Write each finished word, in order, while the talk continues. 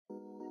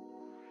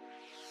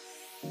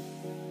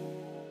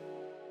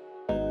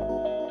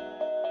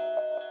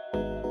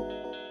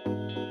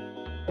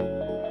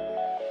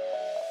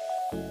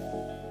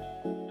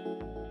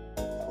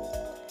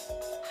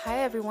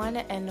Hi, everyone,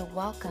 and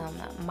welcome.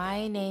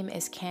 My name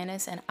is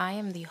Candice, and I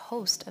am the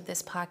host of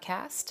this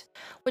podcast,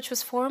 which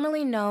was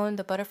formerly known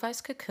the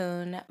Butterfly's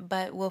Cocoon,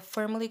 but will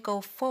firmly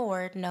go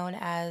forward known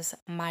as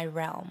My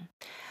Realm.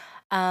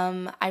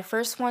 I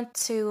first want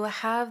to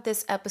have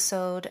this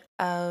episode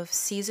of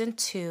season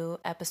two,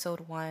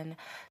 episode one,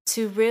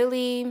 to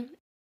really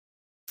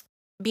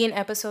be an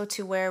episode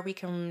to where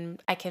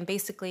I can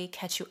basically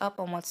catch you up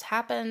on what's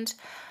happened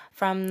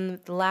from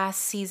the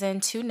last season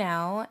to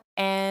now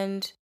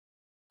and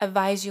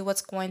advise you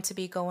what's going to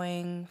be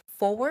going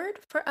forward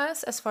for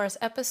us as far as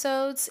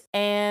episodes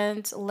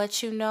and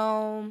let you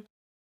know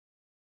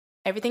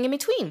everything in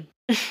between.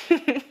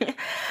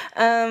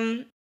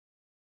 um,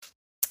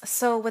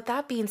 so, with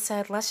that being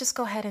said, let's just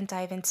go ahead and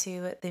dive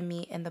into the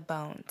meat and the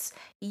bones.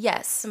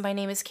 Yes, my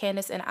name is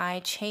Candice, and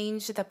I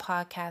changed the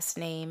podcast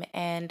name.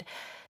 And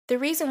the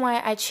reason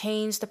why I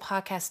changed the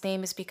podcast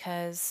name is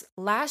because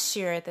last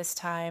year at this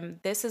time,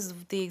 this is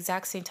the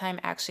exact same time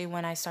actually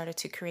when I started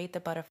to create the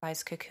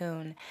Butterflies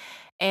Cocoon.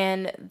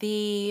 And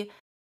the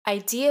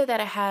idea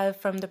that I have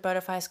from the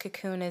Butterflies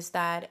Cocoon is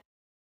that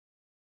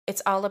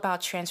it's all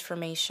about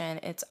transformation,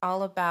 it's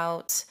all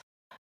about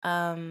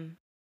um,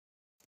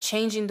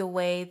 changing the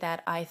way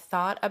that I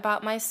thought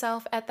about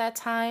myself at that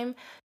time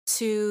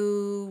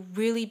to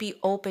really be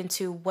open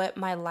to what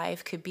my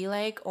life could be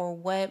like or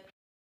what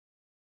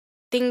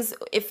things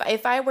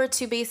if I were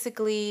to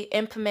basically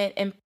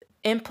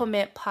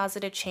implement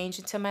positive change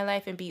into my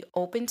life and be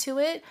open to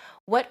it,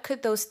 what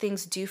could those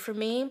things do for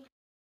me?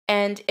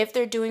 And if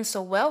they're doing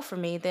so well for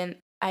me, then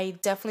I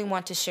definitely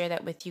want to share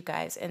that with you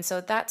guys. And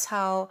so that's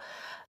how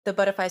the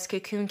Butterflies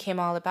Cocoon came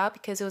all about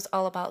because it was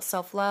all about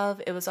self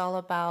love. It was all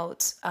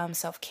about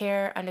self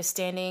care,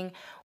 understanding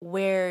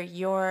where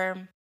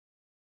your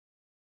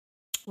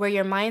where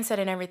your mindset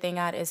and everything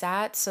at is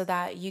at, so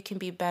that you can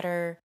be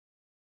better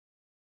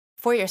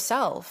for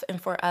yourself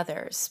and for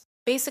others.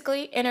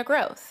 Basically, inner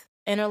growth,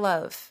 inner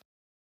love,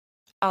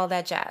 all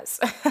that jazz.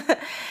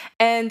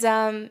 And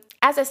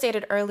as I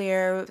stated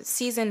earlier,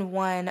 season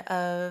one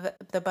of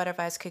the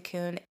Butterflies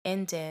Cocoon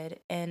ended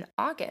in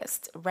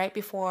August, right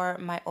before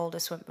my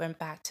oldest went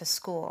back to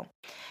school.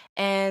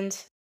 And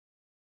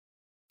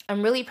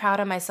I'm really proud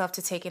of myself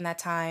to taking that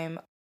time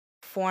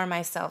for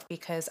myself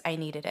because I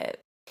needed it.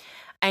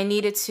 I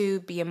needed to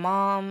be a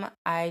mom.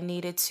 I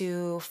needed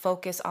to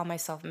focus on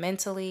myself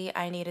mentally.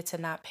 I needed to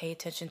not pay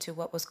attention to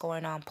what was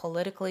going on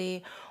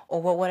politically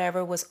or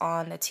whatever was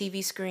on the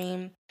TV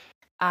screen.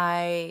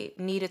 I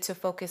needed to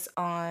focus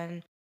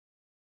on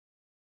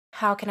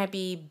how can I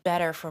be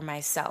better for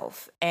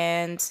myself.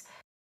 And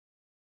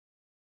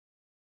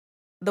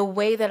the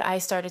way that I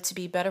started to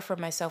be better for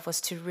myself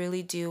was to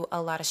really do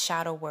a lot of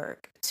shadow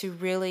work, to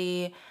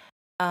really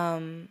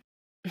um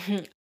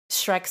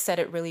Shrek said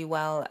it really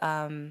well.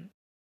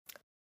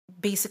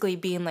 Basically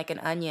being like an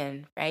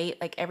onion, right?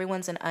 Like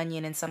everyone's an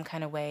onion in some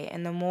kind of way.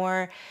 And the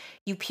more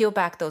you peel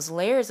back those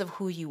layers of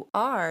who you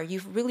are,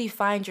 you really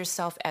find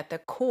yourself at the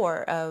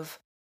core of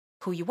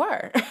who you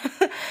are.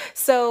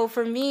 So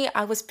for me,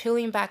 I was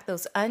peeling back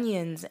those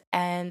onions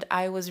and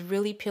I was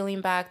really peeling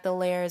back the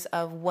layers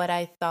of what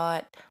I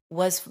thought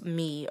was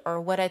me or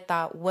what I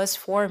thought was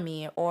for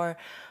me or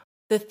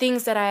the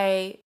things that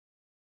I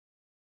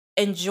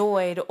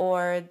enjoyed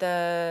or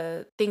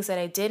the things that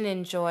I didn't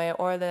enjoy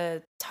or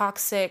the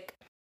toxic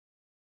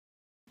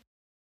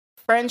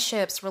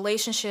friendships,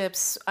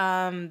 relationships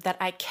that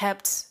I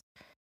kept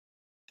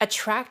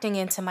attracting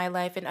into my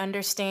life and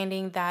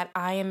understanding that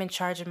I am in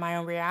charge of my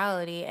own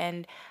reality.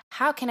 And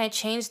how can I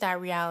change that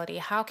reality?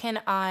 How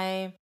can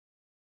I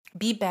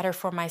be better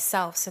for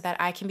myself so that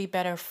I can be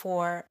better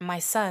for my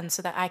son,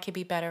 so that I can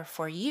be better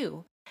for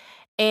you?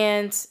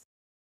 And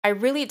I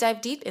really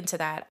dive deep into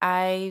that.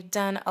 I've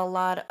done a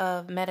lot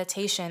of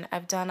meditation.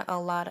 I've done a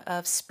lot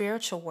of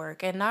spiritual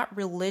work and not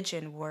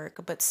religion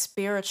work, but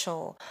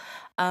spiritual.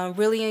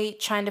 Really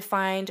trying to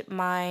find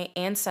my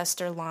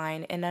ancestor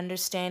line and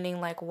understanding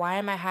like why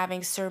am I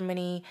having so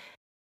many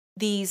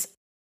these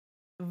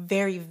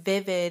very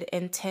vivid,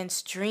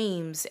 intense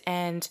dreams?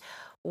 And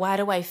why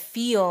do I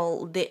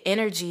feel the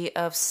energy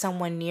of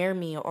someone near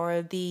me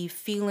or the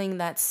feeling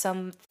that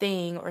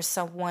something or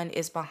someone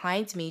is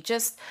behind me?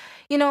 Just,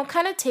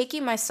 kind of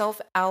taking myself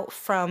out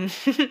from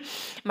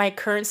my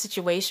current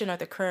situation or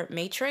the current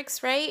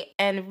matrix, right?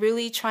 And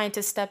really trying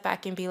to step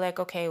back and be like,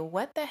 okay,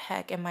 what the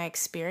heck am I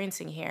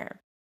experiencing here?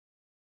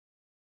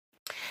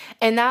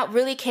 And that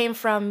really came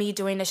from me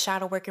doing the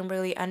shadow work and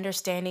really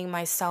understanding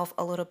myself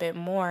a little bit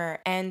more.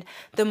 And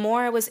the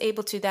more I was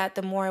able to do that,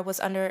 the more I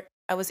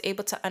was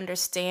able to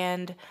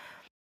understand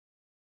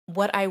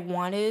what I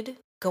wanted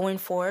going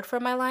forward for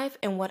my life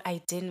and what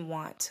I didn't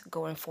want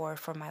going forward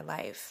for my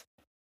life.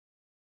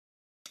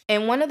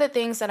 And one of the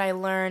things that I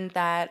learned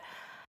that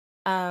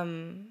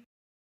um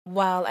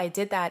while I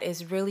did that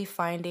is really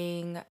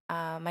finding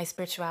my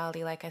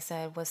spirituality, like I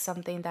said, was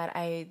something that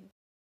I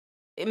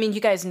mean,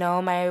 you guys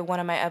know my one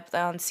of my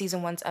on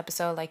season one's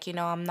episode, like,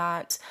 I'm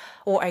not,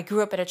 or I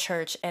grew up in a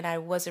church and I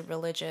wasn't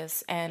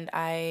religious, and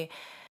I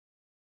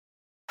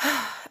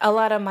a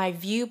lot of my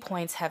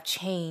viewpoints have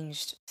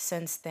changed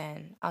since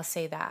then. I'll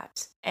say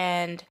that.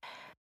 And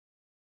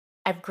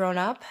I've grown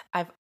up.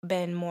 I've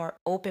been more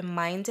open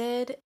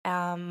minded.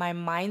 My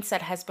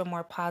mindset has been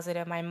more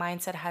positive. My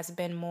mindset has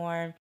been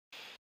more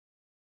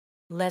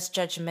less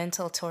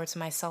judgmental towards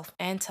myself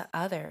and to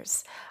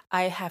others.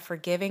 I have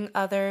forgiven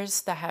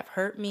others that have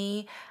hurt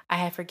me. I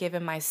have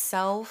forgiven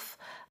myself.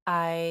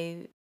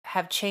 I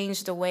have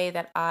changed the way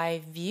that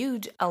I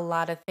viewed a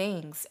lot of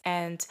things.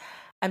 And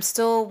I'm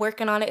still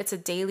working on it. It's a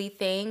daily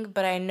thing,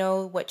 but I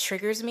know what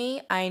triggers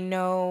me.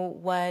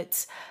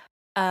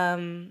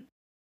 Um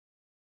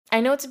I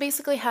know it's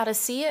basically how to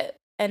see it.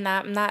 And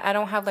that I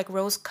don't have like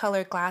rose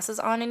colored glasses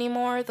on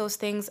anymore. Those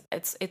things,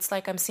 it's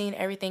like I'm seeing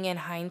everything in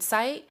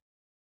hindsight,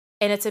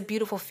 and it's a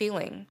beautiful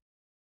feeling.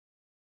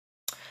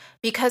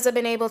 Because I've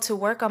been able to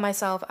work on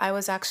myself, I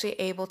was actually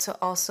able to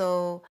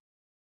also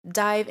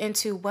dive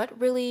into what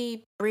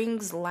really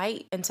brings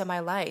light into my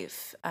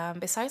life,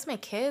 besides my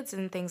kids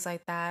and things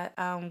like that.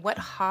 What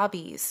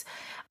hobbies,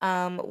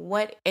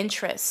 what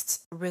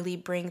interests really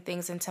bring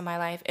things into my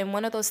life. And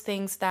one of those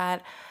things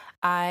that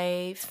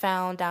I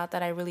found out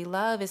that I really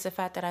love is the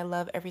fact that I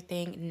love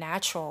everything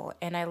natural,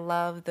 and I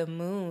love the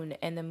moon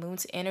and the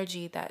moon's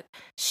energy that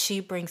she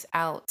brings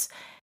out.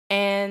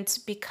 And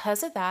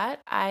because of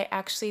that, I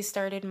actually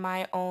started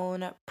my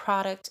own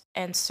product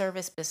and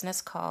service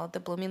business called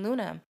the Blooming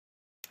Luna.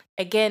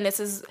 Again,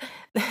 this is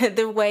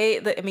the way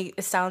that, I mean,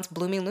 it sounds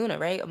blooming Luna,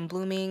 right? I'm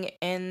blooming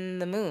in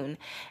the moon.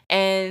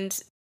 And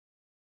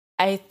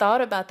I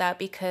thought about that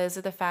because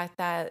of the fact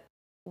that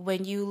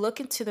when you look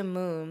into the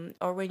moon,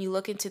 or when you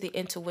look into the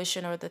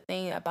intuition or the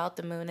thing about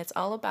the moon, it's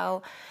all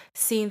about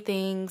seeing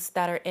things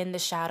that are in the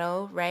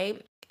shadow,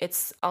 right?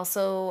 It's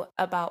also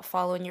about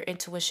following your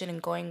intuition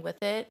and going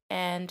with it,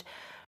 and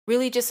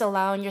really just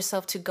allowing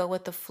yourself to go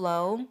with the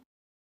flow.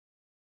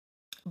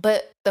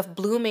 But the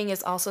blooming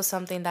is also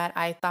something that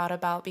I thought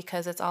about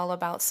because it's all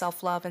about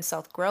self love and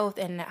self growth,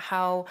 and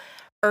how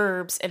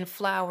herbs and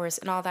flowers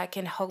and all that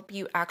can help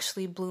you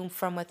actually bloom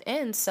from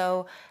within.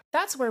 So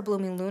that's where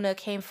Blooming Luna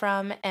came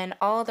from. And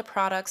all the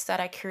products that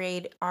I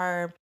create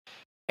are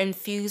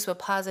infused with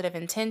positive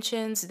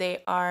intentions.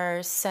 They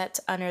are set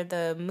under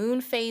the moon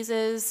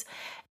phases.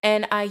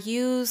 And I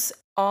use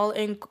all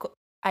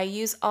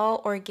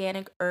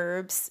organic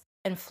herbs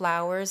and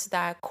flowers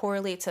that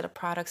correlate to the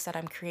products that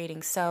I'm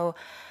creating. So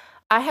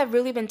I have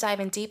really been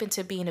diving deep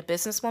into being a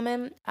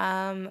businesswoman.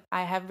 I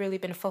have really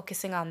been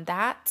focusing on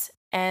that.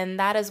 And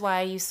that is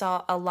why you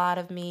saw a lot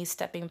of me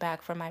stepping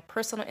back from my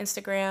personal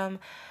Instagram.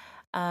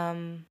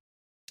 Um,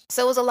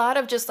 so it was a lot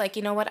of just like,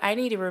 you know what, I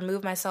need to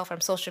remove myself from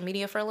social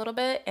media for a little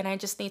bit. And I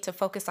just need to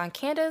focus on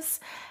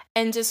Candace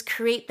and just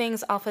create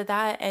things off of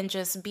that, and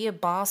just be a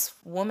boss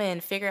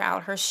woman, figure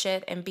out her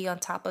shit and be on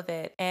top of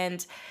it.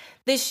 And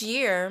this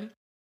year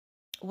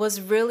was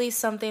really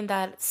something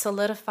that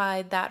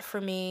solidified that for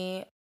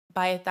me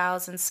by a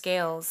thousand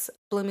scales.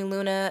 Blooming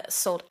Luna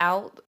sold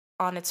out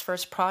on its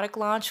first product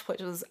launch,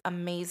 which was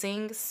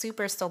amazing.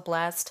 Super still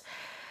blessed.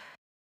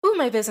 Ooh,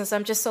 my business.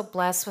 I'm just so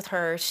blessed with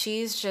her.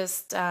 She's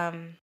just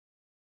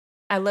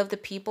I love the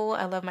people.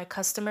 I love my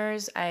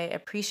customers. I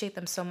appreciate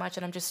them so much.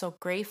 And I'm just so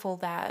grateful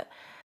that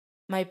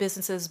my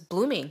business is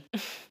blooming.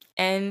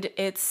 And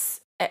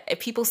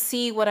people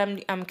see what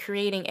I'm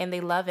creating, and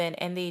they love it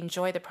and they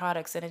enjoy the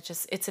products, and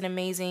it's an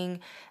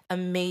amazing,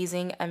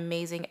 amazing,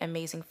 amazing,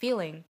 amazing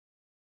feeling.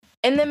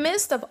 In the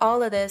midst of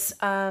all of this,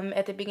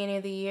 at the beginning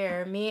of the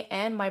year, me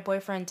and my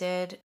boyfriend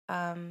did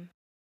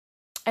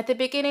at the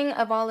beginning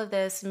of all of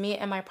this, me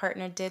and my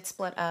partner did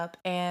split up,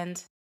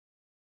 and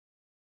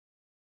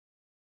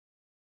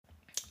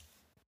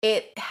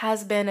it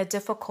has been a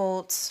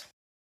difficult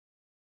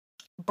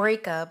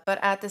breakup. But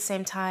at the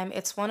same time,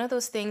 it's one of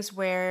those things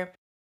where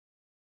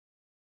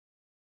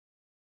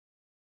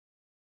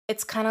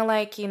it's kind of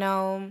like,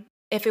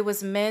 if it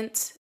was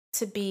meant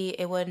to be,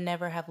 it would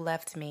never have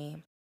left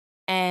me.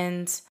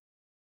 And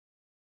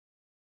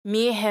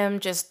me and him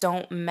just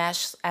don't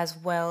mesh as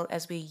well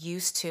as we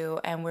used to.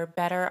 And we're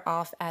better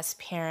off as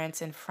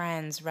parents and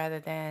friends rather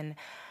than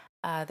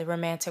the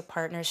romantic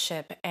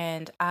partnership.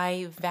 And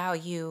I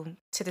value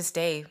to this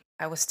day,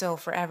 I was still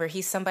forever.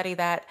 He's somebody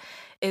that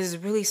is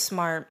really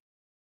smart,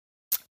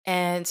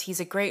 and he's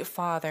a great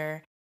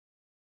father.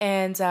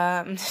 And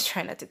I'm just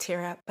trying not to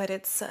tear up, but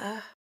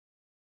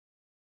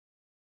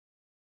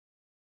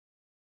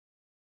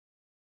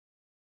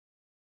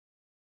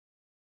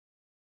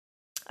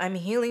I'm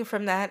healing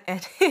from that.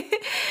 And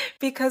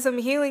because I'm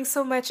healing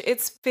so much,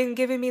 it's been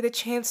giving me the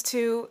chance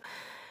to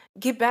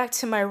get back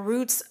to my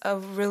roots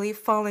of really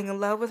falling in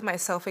love with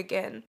myself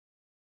again.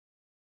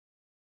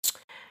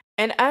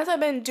 And as I've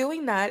been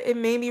doing that, it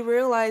made me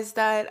realize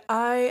that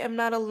I am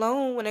not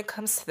alone when it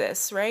comes to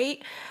this,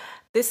 right?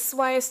 This is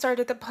why I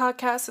started the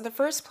podcast in the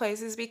first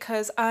place, is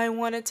because I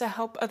wanted to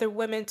help other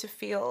women to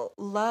feel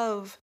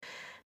love,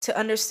 to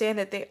understand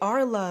that they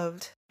are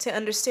loved, to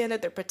understand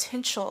that their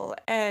potential,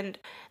 and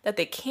that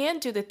they can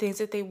do the things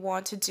that they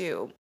want to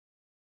do.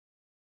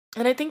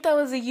 And I think that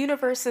was the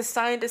universe's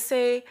sign to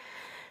say,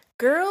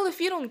 girl, if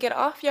you don't get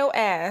off your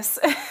ass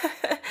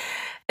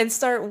and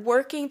start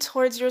working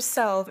towards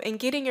yourself and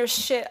getting your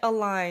shit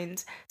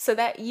aligned so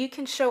that you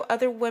can show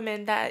other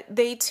women that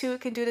they too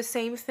can do the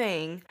same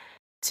thing,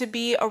 to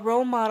be a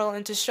role model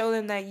and to show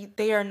them that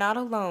they are not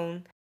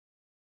alone,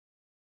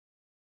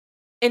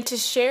 and to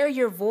share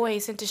your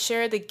voice and to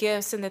share the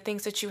gifts and the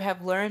things that you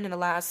have learned in the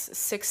last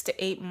 6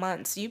 to 8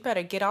 months. You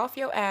better get off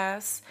your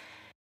ass.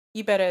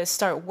 You better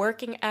start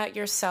working at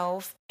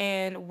yourself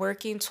and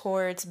working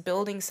towards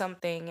building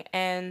something.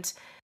 And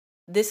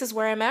this is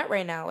where I'm at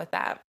right now with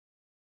that.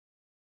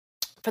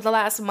 For the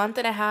last month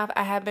and a half,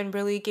 I have been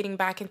really getting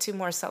back into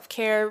more self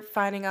care,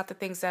 finding out the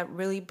things that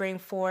really bring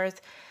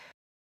forth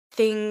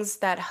things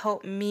that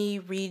help me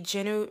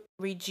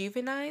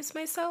rejuvenize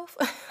myself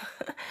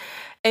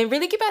and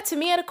really get back to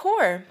me at a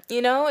core.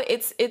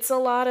 It's a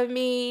lot of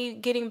me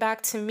getting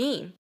back to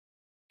me.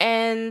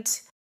 And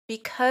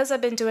because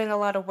I've been doing a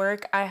lot of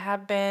work, I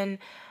have been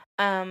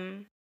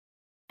um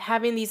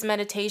having these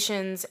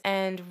meditations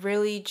and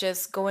really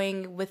just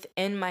going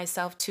within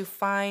myself to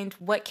find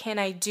what can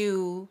I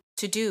do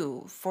to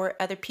do for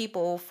other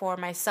people, for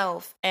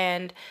myself.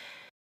 And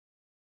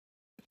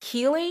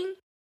healing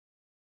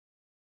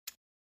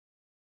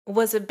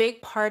was a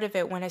big part of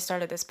it when I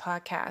started this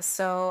podcast.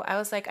 So I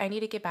was like, I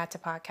need to get back to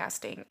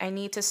podcasting. I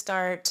need to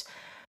start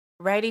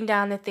writing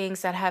down the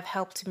things that have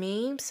helped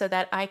me so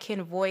that I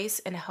can voice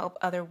and help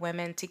other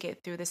women to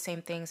get through the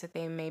same things that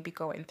they may be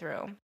going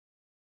through.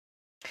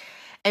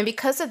 And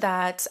because of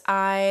that,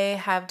 I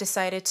have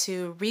decided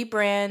to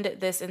rebrand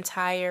this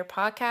entire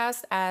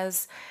podcast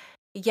as,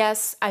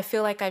 yes, I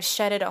feel like I've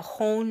shedded a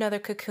whole nother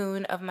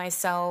cocoon of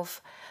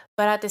myself,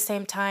 but at the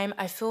same time,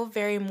 I feel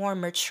very more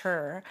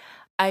mature.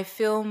 I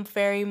feel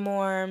very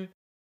more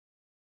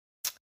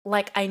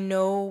like I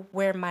know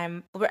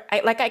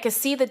like I can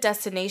see the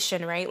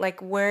destination, right? Like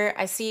where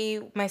I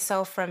see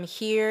myself from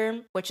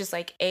here, which is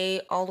like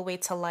A all the way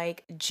to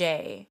like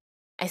J.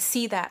 I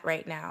see that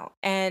right now.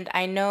 And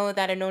I know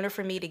that in order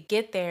for me to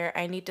get there,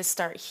 I need to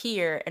start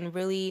here and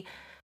really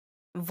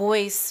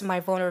voice my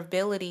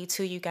vulnerability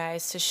to you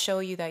guys to show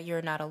you that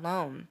you're not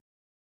alone.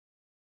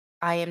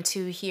 I am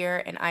too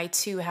here and I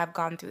too have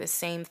gone through the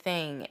same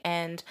thing.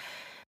 And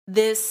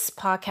this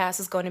podcast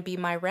is going to be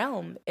my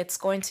realm. It's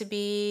going to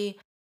be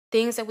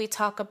things that we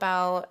talk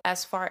about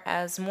as far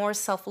as more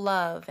self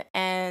love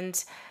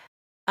and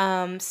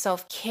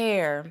self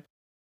care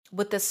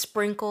with a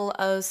sprinkle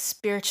of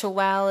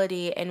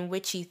spirituality and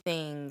witchy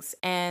things.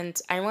 And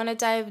I want to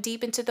dive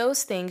deep into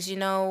those things,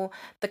 the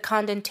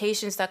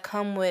connotations that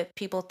come with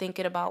people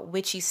thinking about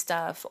witchy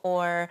stuff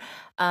or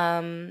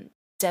um,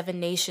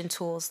 divination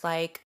tools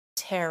like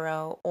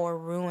tarot or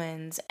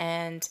ruins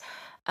and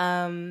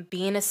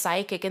being a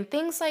psychic and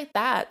things like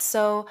that.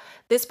 So,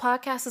 this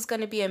podcast is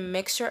going to be a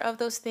mixture of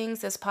those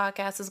things. This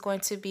podcast is going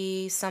to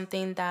be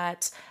something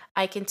that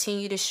I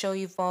continue to show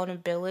you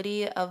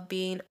vulnerability of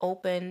being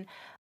open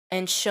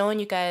and showing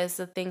you guys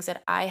the things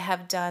that I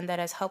have done that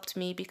has helped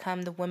me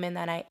become the woman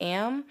that I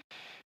am,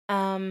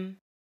 um,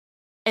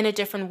 in a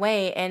different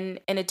way. And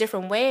in a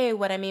different way,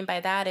 what I mean by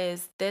that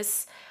is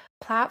this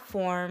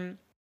platform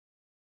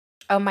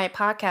of my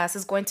podcast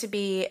is going to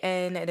be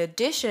an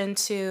addition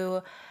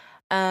to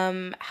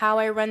how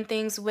I run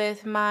things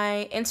with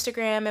my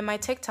Instagram and my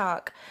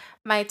TikTok.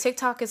 My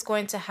TikTok is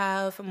going to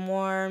have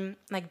more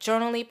like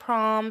journaling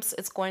prompts.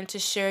 It's going to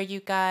share you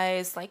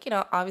guys, like,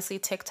 obviously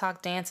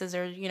TikTok dances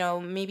or,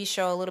 maybe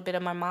show a little bit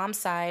of my mom's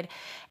side.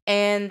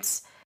 And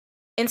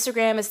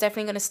Instagram is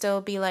definitely going to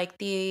still be like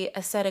the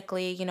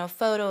aesthetically,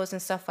 photos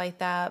and stuff like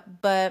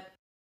that. But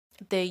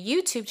the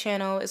YouTube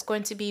channel is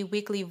going to be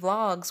weekly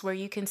vlogs where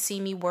you can see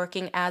me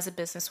working as a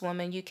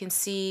businesswoman. You can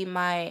see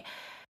my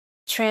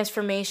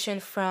transformation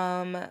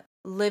from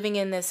living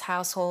in this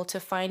household to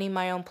finding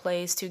my own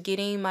place to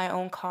getting my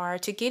own car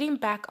to getting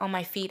back on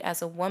my feet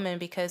as a woman,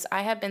 because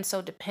I have been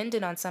so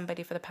dependent on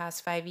somebody for the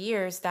past 5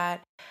 years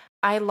that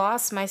I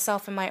lost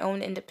myself in my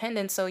own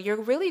independence. So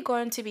you're really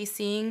going to be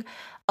seeing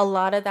a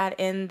lot of that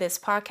in this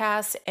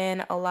podcast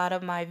and a lot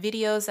of my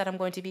videos that I'm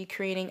going to be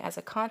creating as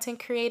a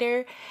content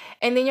creator.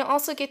 And then you'll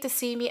also get to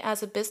see me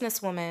as a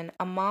businesswoman,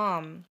 a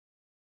mom,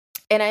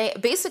 and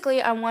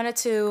I wanted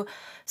to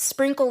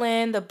sprinkle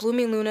in the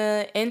Blooming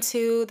Luna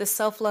into the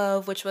self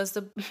love, which was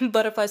the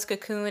butterfly's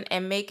cocoon,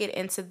 and make it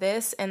into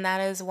this. And that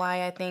is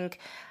why I think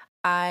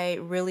I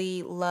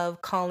really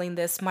love calling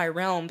this my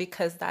realm,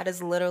 because that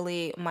is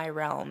literally my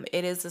realm.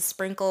 It is a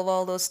sprinkle of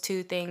all those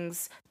two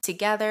things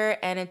together,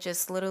 and it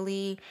just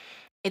literally,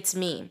 it's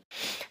me.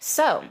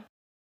 So,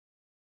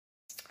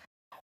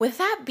 with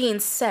that being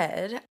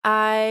said,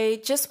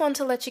 I just want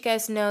to let you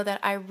guys know that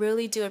I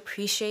really do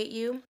appreciate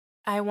you.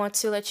 I want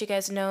to let you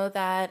guys know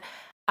that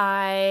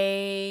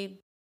I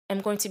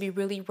am going to be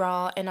really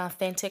raw and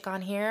authentic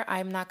on here.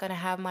 I'm not going to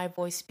have my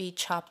voice be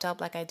chopped up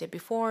like I did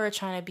before,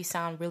 trying to be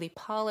sound really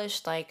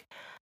polished. Like,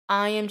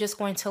 I am just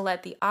going to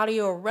let the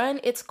audio run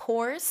its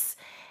course.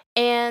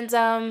 And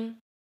I'm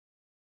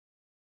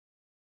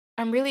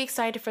really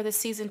excited for the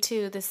season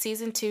two. The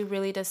season two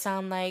really does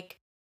sound like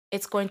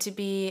it's going to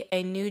be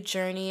a new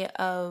journey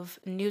of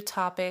new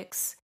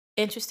topics,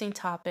 interesting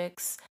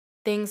topics,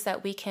 things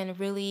that we can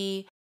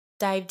really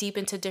dive deep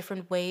into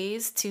different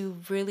ways to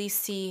really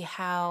see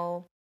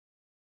how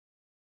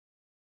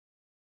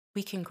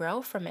we can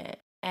grow from it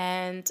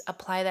and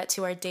apply that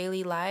to our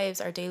daily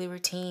lives, our daily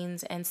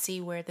routines, and see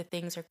where the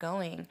things are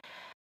going.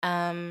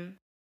 Um,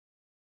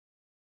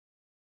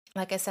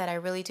 like I said, I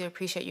really do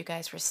appreciate you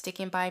guys for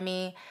sticking by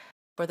me,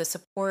 for the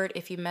support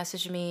if you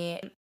message me.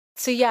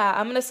 So, yeah,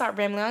 I'm going to start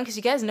rambling on because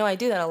you guys know I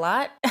do that a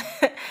lot.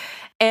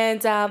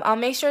 And I'll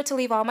make sure to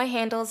leave all my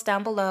handles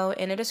down below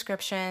in a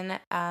description,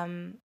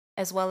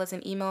 as well as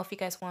an email if you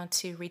guys want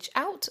to reach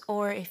out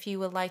or if you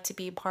would like to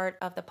be part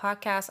of the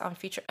podcast on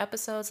future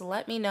episodes.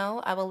 Let me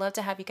know. I would love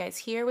to have you guys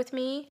here with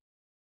me.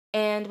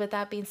 And with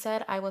that being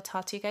said, I will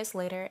talk to you guys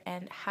later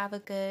and have a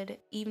good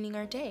evening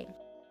or day.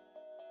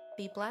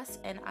 Be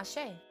blessed and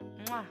ashe.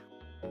 Mwah.